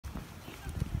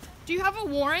Do you have a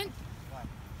warrant?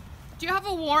 Do you have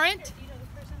a warrant? Do you know this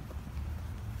person?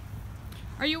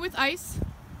 Are you with ICE?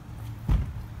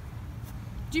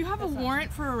 Do you have a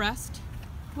warrant for arrest?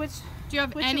 Do you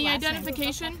have any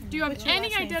identification? Do you have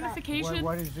any identification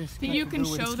that you can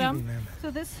show them? So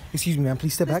this. Excuse me, ma'am.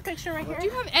 Please step back. Picture right here. Do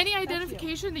you have any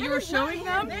identification that you were showing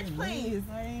them? Bitch, please.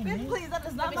 Bitch, please. That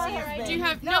is not my husband. Do you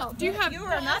have no? Do you have? You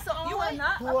are not. You are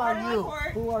not. Who are you?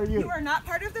 Who are you? You are not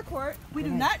part of the court. We do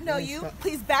not know you.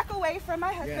 Please back away from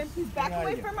my husband. Please back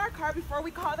away from our car before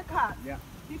we call the cops. Yeah.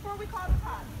 Before we call the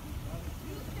cops.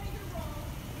 You stay your role.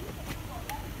 You stay your role.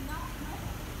 That is not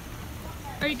my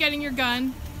husband. Are you getting your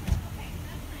gun?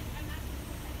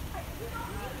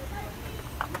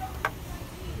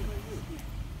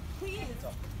 Please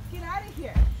get out of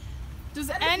here. Does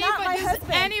That is not my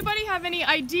husband. anybody have any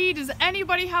ID? Does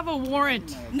anybody have a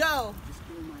warrant? No.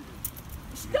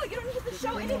 No, you don't need to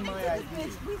show anything to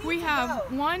this bitch. We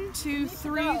have 1, 2,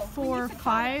 3, 4,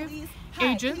 5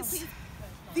 agents.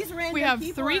 These random We have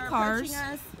people 3 are cars.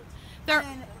 approaching us They're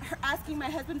and asking my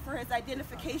husband for his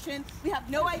identification. We have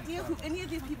no idea who any of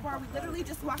these people are. We literally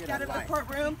just walked out of the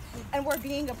courtroom and we're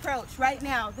being approached right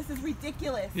now. This is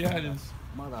ridiculous. Yeah, it is.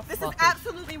 This is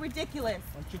absolutely ridiculous.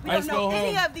 We don't Let's know go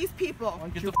any home. of these people.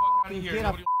 Get the fuck out of here. Get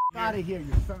Nobody out of here,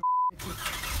 you son of a bitch.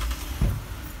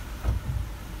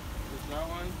 Is that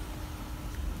one?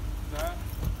 That?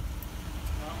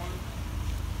 That one?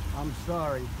 I'm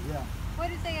sorry. Yeah. What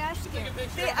did they ask you?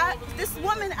 This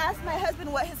woman asked my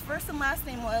husband what his first and last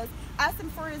name was, asked him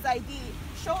for his ID,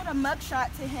 showed a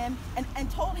mugshot to him,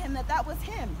 and told him that that was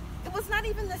him. It was not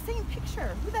even the same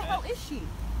picture. Who the hell is she?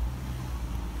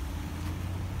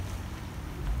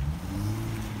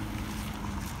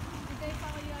 Did they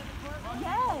follow you out of the courtroom?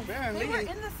 Yes. Man, They were lady.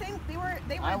 in the same, they were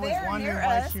I was there wondering near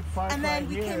why us, she parked and then right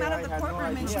we here. came out of I the had no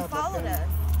courtroom and she idea, but followed then- us.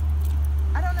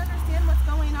 I don't understand what's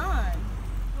going on.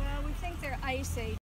 Well, we think they're ICE agents.